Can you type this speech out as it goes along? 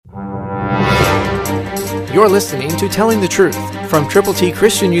You're listening to Telling the Truth from Triple T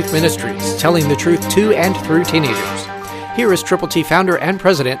Christian Youth Ministries, telling the truth to and through teenagers. Here is Triple T founder and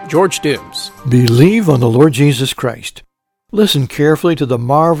president, George Dooms. Believe on the Lord Jesus Christ. Listen carefully to the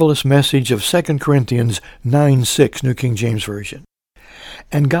marvelous message of 2 Corinthians 9:6, New King James Version.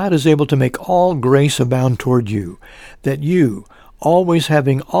 And God is able to make all grace abound toward you, that you, always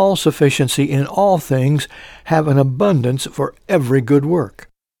having all sufficiency in all things, have an abundance for every good work.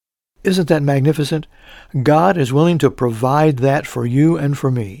 Isn't that magnificent? God is willing to provide that for you and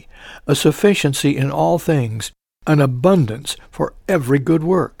for me, a sufficiency in all things, an abundance for every good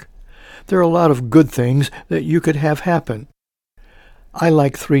work. There are a lot of good things that you could have happen. I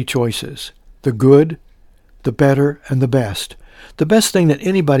like 3 choices: the good, the better, and the best. The best thing that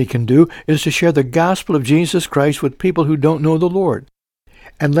anybody can do is to share the gospel of Jesus Christ with people who don't know the Lord,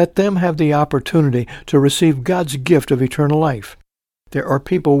 and let them have the opportunity to receive God's gift of eternal life. There are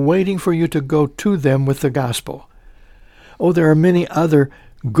people waiting for you to go to them with the gospel. Oh, there are many other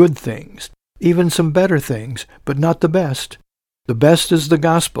good things, even some better things, but not the best. The best is the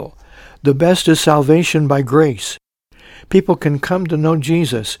gospel. The best is salvation by grace. People can come to know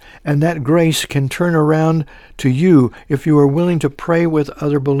Jesus, and that grace can turn around to you if you are willing to pray with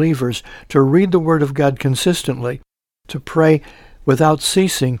other believers, to read the Word of God consistently, to pray without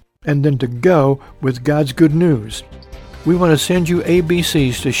ceasing, and then to go with God's good news. We want to send you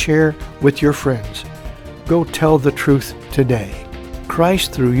ABCs to share with your friends. Go tell the truth today.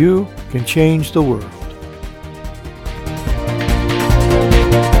 Christ through you can change the world.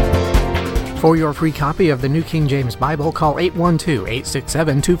 For your free copy of the New King James Bible, call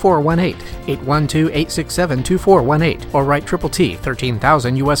 812-867-2418, 812-867-2418, or write Triple T,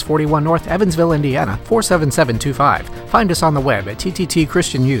 13,000 U.S. 41 North, Evansville, Indiana, 47725. Find us on the web at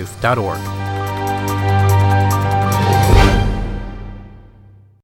tttchristianyouth.org.